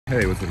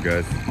Hey, what's up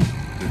guys?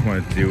 Just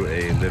wanted to do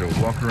a little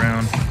walk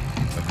around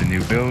of the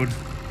new build.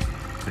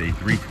 It's a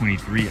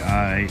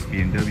 323i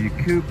BMW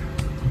Coupe.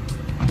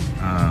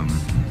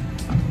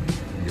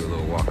 Do a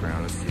little walk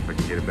around. Let's see if I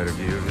can get a better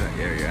view of that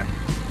area.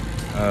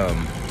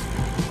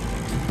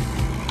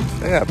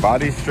 Yeah,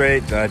 body's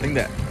straight. I think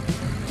that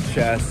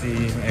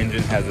chassis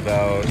engine has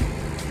about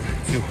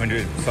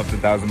 200 something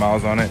thousand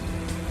miles on it.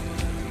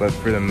 But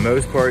for the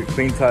most part,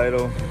 clean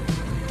title.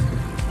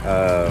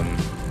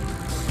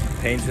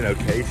 Paint's in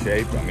okay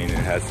shape. I mean, it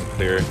has some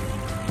clear,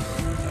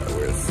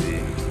 let's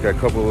see. Got a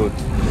couple little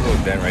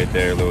dent right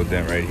there, a little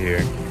dent right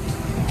here.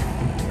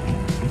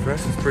 The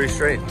rest is pretty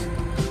straight.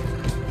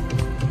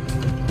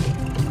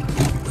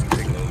 Let's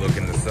take a little look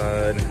in the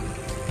side.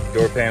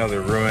 Door panels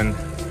are ruined.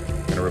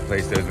 Gonna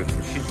replace those with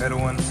some sheet metal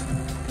ones.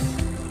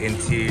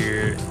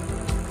 Interior,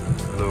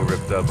 a little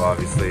ripped up,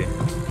 obviously.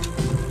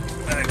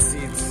 Back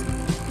seats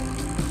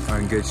are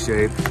in good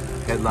shape.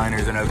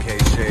 Headliner's in okay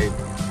shape.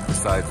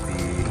 Besides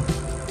the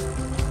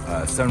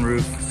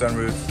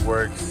sunroof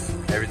works,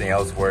 everything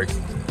else works.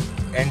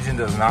 Engine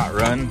does not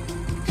run.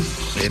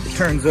 It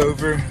turns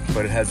over,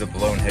 but it has a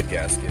blown head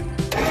gasket.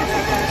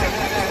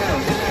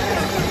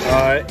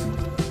 All right,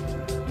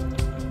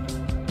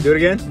 do it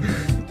again.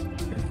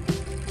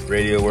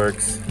 Radio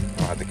works. I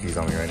don't have the keys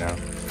on me right now.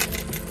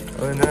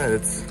 Other than that,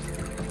 it's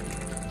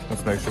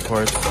some extra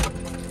parts.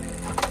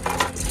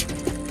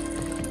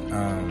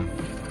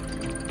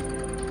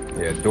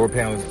 Yeah, door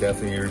panels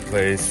definitely need to be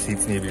replaced.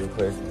 Seats need to be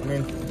replaced. I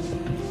mean,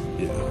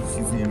 yeah,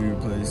 seats need to be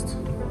replaced.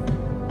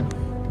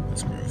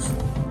 That's gross.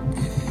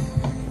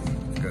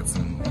 Got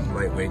some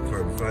lightweight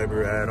carbon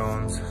fiber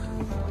add-ons.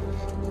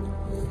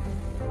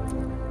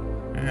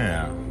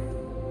 Yeah.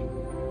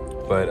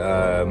 But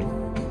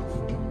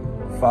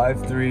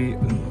 5.3.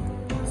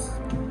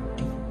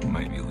 This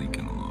might be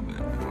leaking a little bit.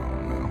 I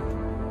don't know.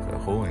 There's a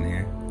hole in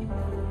here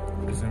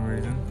for some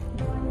reason.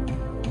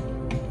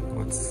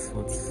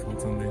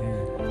 What's under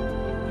here?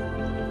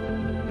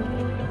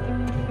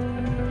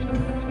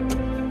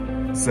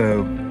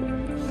 So, I'm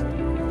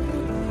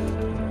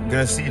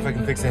gonna see if I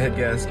can fix the head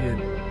gasket.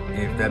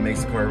 If that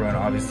makes the car run,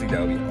 obviously that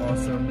would be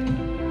awesome.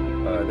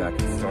 Then I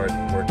can start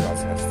working on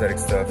some aesthetic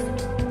stuff,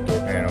 door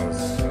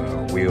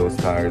panels, wheels,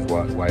 tires,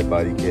 wide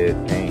body kit,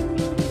 paint,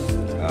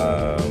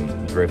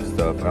 grip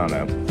stuff, I don't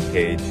know,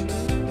 cage,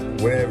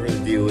 whatever the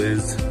deal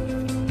is.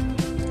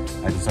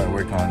 I can start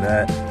working on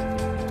that.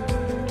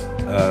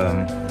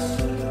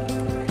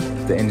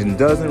 If the engine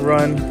doesn't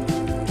run,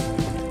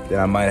 then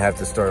I might have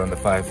to start on the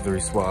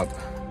 5.3 swap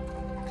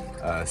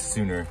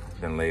sooner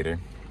than later.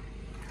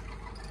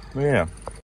 But yeah.